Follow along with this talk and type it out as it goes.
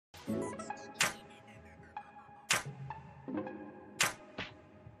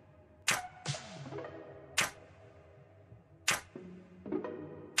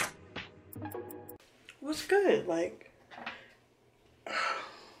what's good? Like,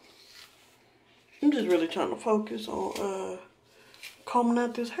 I'm just really trying to focus on combing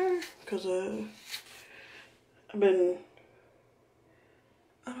out this hair, cause I've been,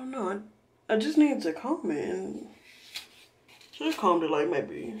 I don't know, I just need to comb it, and just combed it like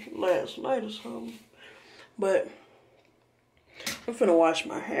maybe last night or something. But I'm finna wash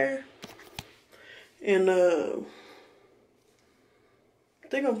my hair, and I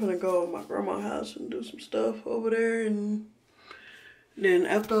think I'm gonna go to my grandma's house and do some stuff over there, and then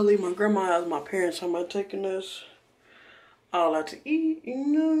after I leave my grandma's house, my parents talking about taking us all out to eat, you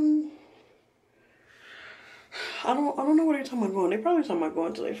know. I don't know what they're talking about going. They probably talking about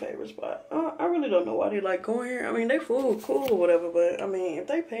going to their favorite spot. I really don't know why they like going here. I mean, they food cool or whatever, but I mean, if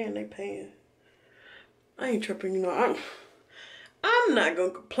they paying, they paying. I ain't tripping, you know. I'm not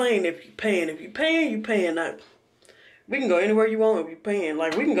gonna complain if you paying. If you paying, you paying. We can go anywhere you want if you paying.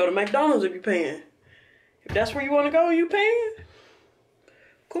 Like, we can go to McDonald's if you paying. If that's where you want to go and you paying,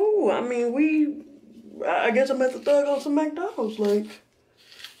 cool. I mean, I guess I'm at the thug on some McDonald's. Like,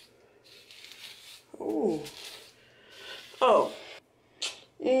 oh,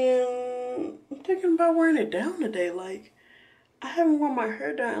 and I'm thinking about wearing it down today. Like, I haven't worn my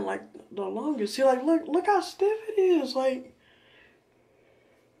hair down like the longest. See, like, look how stiff it is. Like,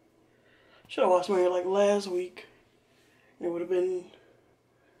 should have washed my hair like last week. It would have been,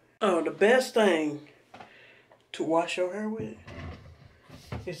 oh, the best thing to wash your hair with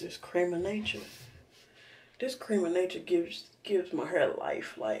is this cream of nature. This cream of nature gives my hair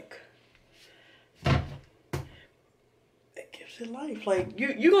life. Like, it gives it life. Like,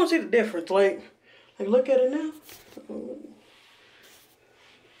 you gonna see the difference. Like look at it now.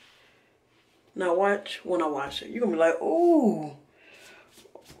 Now watch when I wash it. You're gonna be like, ooh,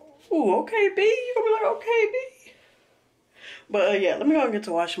 okay, B. You're gonna be like, okay, B. But yeah, let me go and get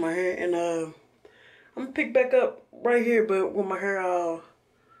to washing my hair, and I'm gonna pick back up right here, but with my hair all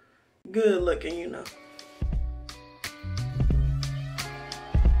good looking, you know.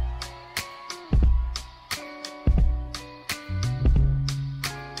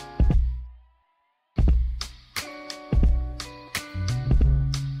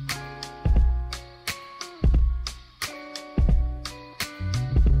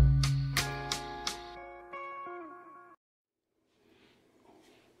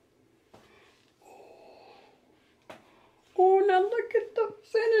 Oh, now look at the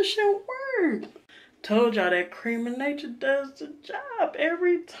finishing work. Told y'all that cream of nature does the job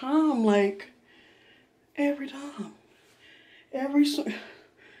every time. Like, every time. Every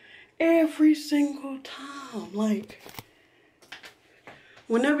single time. Like,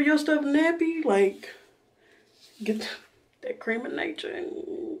 whenever your stuff nappy, like, get that cream of nature,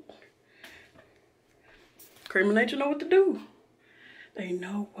 and cream of nature know what to do. They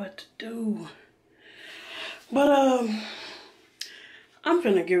know what to do. But I'm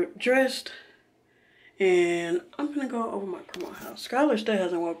finna get dressed, and I'm finna go over my grandma's house. Skylar still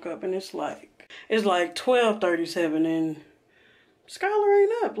hasn't woke up, and it's like 12:37, and Skylar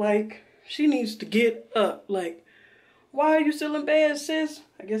ain't up. Like, she needs to get up. Like, why are you still in bed, sis?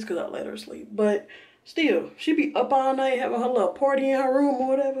 I guess because I let her sleep. But still, she be up all night having her little party in her room or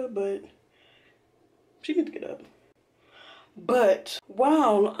whatever, but she needs to get up. But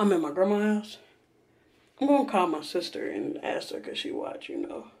while I'm at my grandma's house, I'm gonna call my sister and ask her, could she watch, you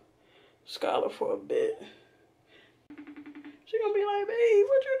know, Skylar for a bit. She gonna be like, babe,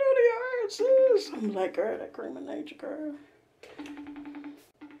 what you do to your hair, sis? I'm like, girl, that cream of nature, girl.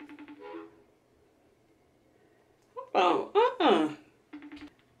 Oh,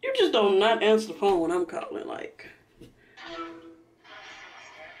 you just don't not answer the phone when I'm calling, like.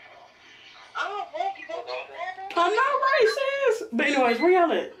 I know, right, sis? But anyways, where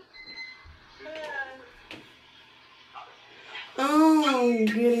y'all at? Oh, you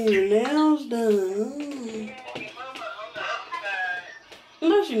getting your nails done.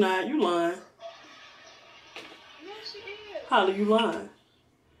 No, she not. You lying. Yes, she is. Holly, you lying.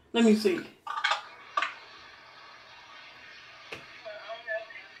 Let me see.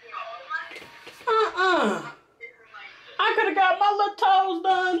 I could have got my little toes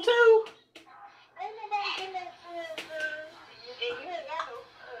done too.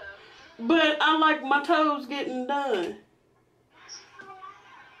 But I like my toes getting done.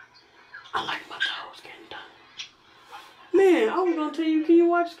 I like my toes getting done. Man, I was gonna tell you, can you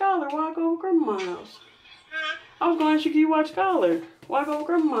watch Skylar while I go to grandma's house? I was gonna ask you, can you watch Skylar while I go to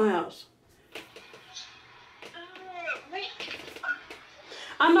grandma's house?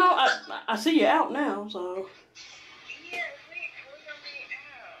 I know, I see you out now, so. Yeah, we're gonna be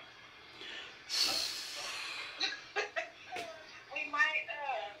out. We might, I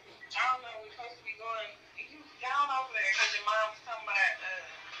don't know, we're supposed to be going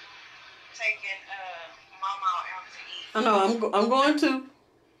taking Mama out to eat. I know, I'm going to.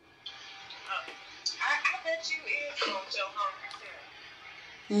 I bet you is going to your hungry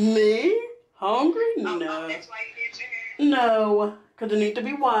self. Me? Hungry? Oh, No. that's why you did your hair? No, because it need to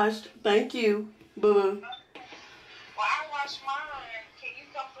be washed. Thank you. Boo. Well, I washed mine. Can you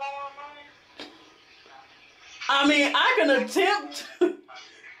come blow on mine? I mean, I can attempt.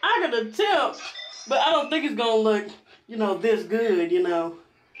 But I don't think it's going to look, this good, You don't have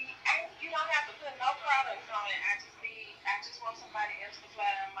to put no products on it. I just want somebody else to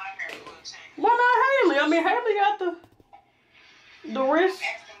flatten my hair for a change. Why not Haley? I mean, Haley got the wrist.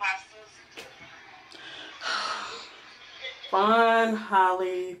 Asking my sister. Fine,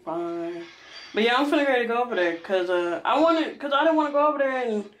 Holly, fine. But yeah, I'm finna ready to go over there because I didn't want to go over there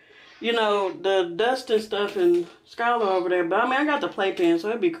and, the dust and stuff and Skylar over there. But I mean, I got the playpen, so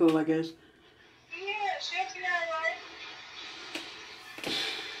it'd be cool, I guess. Yeah, she'll be alright.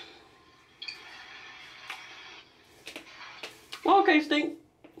 Well, okay, Stink.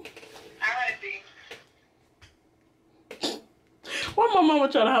 Alright, B. Why my mama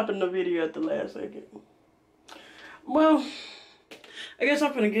try to hop in the video at the last second? Well, I guess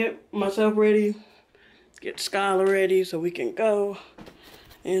I'm gonna get myself ready, get Skylar ready so we can go,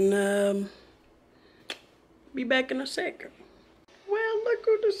 and be back in a second. Well, look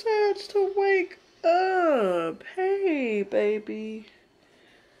who decides to wake up. Hey, baby.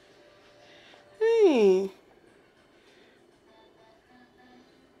 Hey.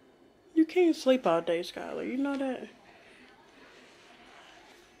 You can't sleep all day, Skylar. You know that?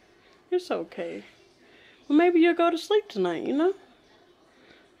 It's okay. Well, maybe you'll go to sleep tonight,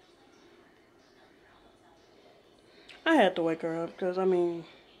 I had to wake her up because, I mean,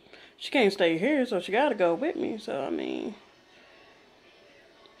 she can't stay here, so she got to go with me. So, I mean,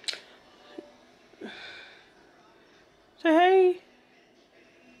 say hey.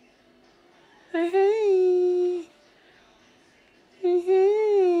 Say hey. Hey,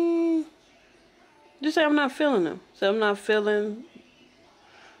 hey. Just say I'm not feeling them. Say I'm not feeling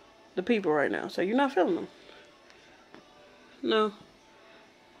the people right now. So you're not feeling them. No.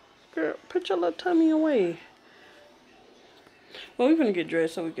 Girl, put your little tummy away. Well, we finna get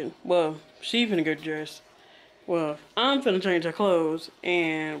dressed so we can, she finna get dressed. Well, I'm finna change her clothes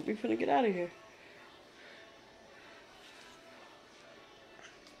and we finna get out of here.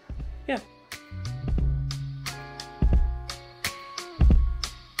 Yeah.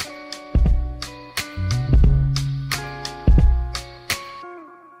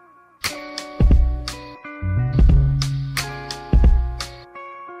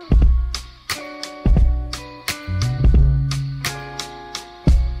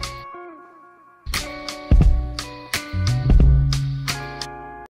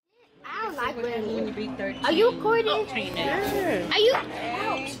 Are you recording? Yeah. Are you?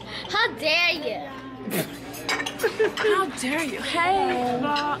 Ouch. How dare you? How dare you? Hey,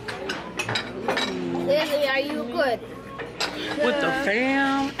 Block. Lily, are you good? With the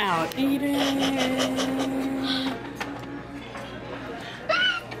fam out eating.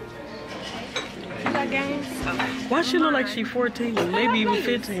 You got games? Why she look like she 14, maybe even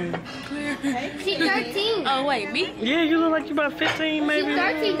 15? She's 13. Oh, wait, me? Yeah, you look like you about 15, maybe. She's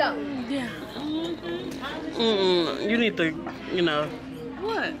 13 though. Yeah. You need to,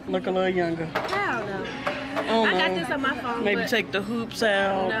 What? look a little younger. Hell no. I don't I got know. this on my phone. Maybe but take the hoops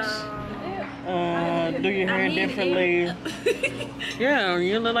out. No. Do your hair I need differently. it. Yeah,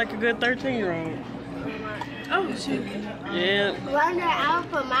 you look like a good 13-year-old. Oh, shit. Yeah. Wonder, I'll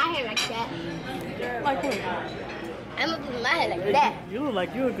put my hair like that. Like what? I'm gonna put my hair like that. You look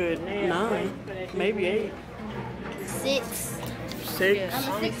like you're a good 9, maybe 8. 6. 6. I'm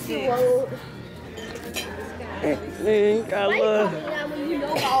a 6-year-old. Man, I Why you love. calling me that when you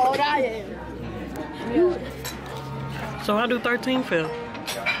know how old I am? So how do 13 feel?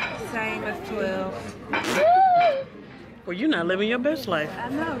 Same as 12. Well, you're not living your best life. I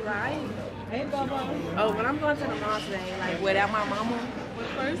know, right? Hey, Bubba. Oh, but I'm going to the mall today, like without my mama for the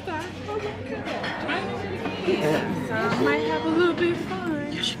first time. Oh, my God. Yeah, so I might have a little bit of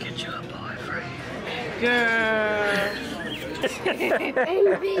fun. You should get you a boyfriend. Girl.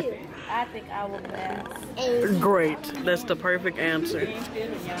 Bill. I think I will pass. Great. That's the perfect answer.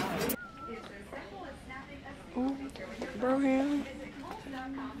 Oh, bro, here.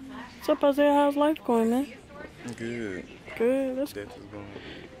 What's up, Isaiah? How's life going, man? Good. Good. That's good,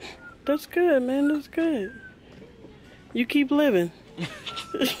 man. That's good. You keep living.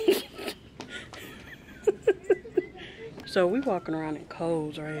 So we walking around in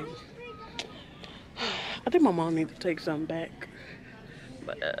Kohl's, right? I think my mom needs to take something back.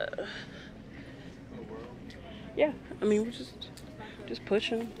 But yeah, I mean, we just Just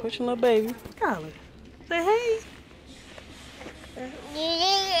pushing little baby. Kylie, say hey.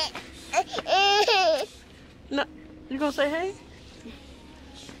 No, you gonna say hey?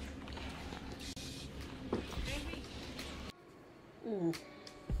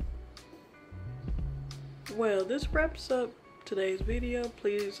 Well, this wraps up today's video.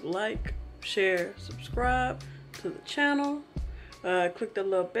 Please like, share, subscribe to the channel. Click that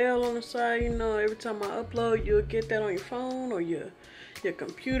little bell on the side. You know, every time I upload, you'll get that on your phone or your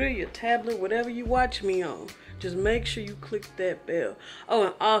computer, your tablet, whatever you watch me on. Just make sure you click that bell. Oh,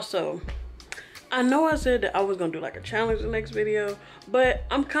 and also, I know I said that I was gonna do like a challenge in the next video, but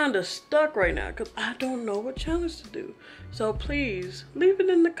I'm kind of stuck right now because I don't know what challenge to do. So please leave it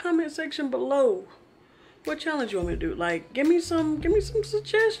in the comment section below. What challenge you want me to do? Like, give me some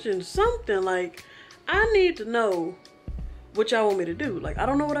suggestions, something. Like, I need to know what y'all want me to do. Like, I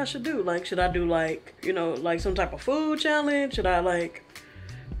don't know what I should do. Like, should I do like, you know, like some type of food challenge? Should I like,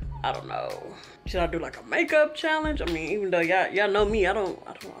 I don't know. Should I do like a makeup challenge? I mean, even though y'all know me, I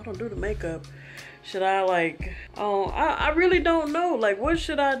don't do the makeup. Should I like, I really don't know. Like, what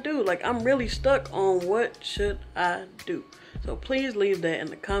should I do? Like, I'm really stuck on what should I do. So please leave that in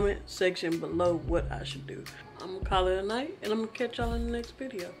the comment section below what I should do. I'm gonna call it a night and I'm gonna catch y'all in the next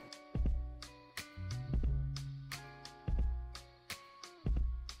video.